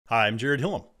Hi, I'm Jared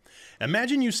Hillam.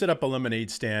 Imagine you set up a lemonade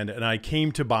stand and I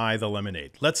came to buy the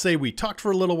lemonade. Let's say we talked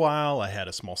for a little while, I had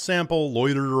a small sample,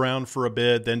 loitered around for a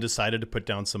bit, then decided to put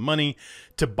down some money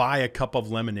to buy a cup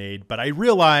of lemonade, but I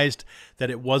realized that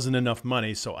it wasn't enough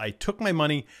money, so I took my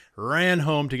money, ran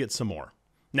home to get some more.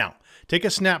 Now, take a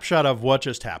snapshot of what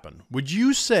just happened. Would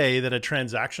you say that a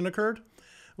transaction occurred?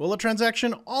 Well, a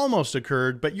transaction almost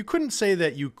occurred, but you couldn't say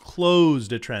that you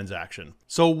closed a transaction.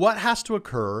 So what has to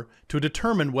occur to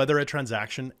determine whether a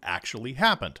transaction actually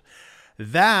happened?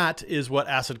 That is what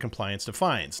ACID compliance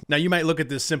defines. Now, you might look at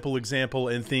this simple example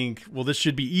and think, well, this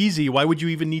should be easy. Why would you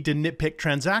even need to nitpick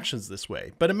transactions this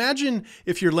way? But imagine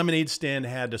if your lemonade stand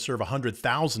had to serve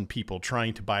 100,000 people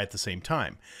trying to buy at the same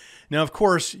time. Now, of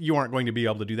course, you aren't going to be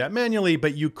able to do that manually,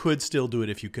 but you could still do it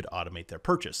if you could automate their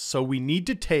purchase. So we need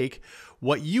to take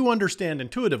what you understand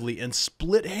intuitively and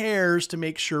split hairs to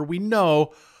make sure we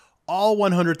know all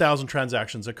 100,000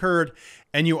 transactions occurred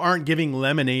and you aren't giving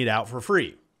lemonade out for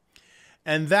free.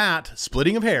 And that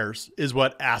splitting of hairs is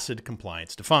what ACID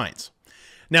compliance defines.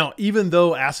 Now, even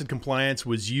though ACID compliance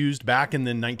was used back in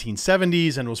the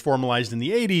 1970s and was formalized in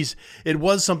the 80s, it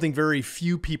was something very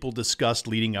few people discussed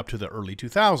leading up to the early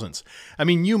 2000s. I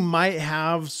mean, you might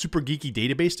have super geeky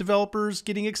database developers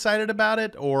getting excited about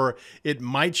it, or it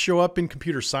might show up in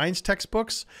computer science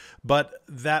textbooks, but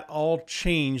that all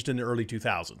changed in the early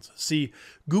 2000s. See,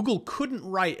 Google couldn't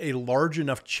write a large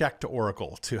enough check to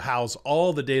Oracle to house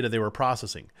all the data they were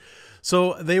processing.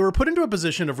 So they were put into a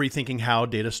position of rethinking how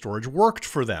data storage worked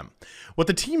for them. What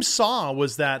the team saw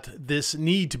was that this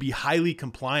need to be highly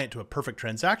compliant to a perfect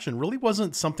transaction really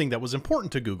wasn't something that was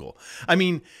important to Google. I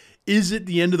mean, is it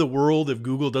the end of the world if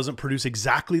Google doesn't produce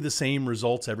exactly the same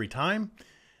results every time?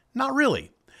 Not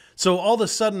really. So all of a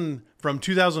sudden, from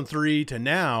 2003 to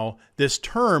now, this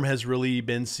term has really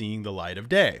been seeing the light of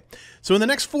day. So in the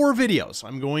next 4 videos,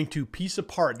 I'm going to piece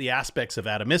apart the aspects of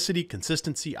atomicity,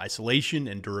 consistency, isolation,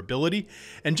 and durability,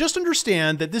 and just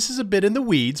understand that this is a bit in the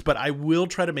weeds, but I will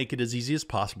try to make it as easy as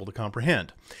possible to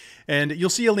comprehend. And you'll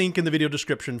see a link in the video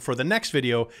description for the next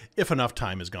video if enough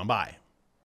time has gone by.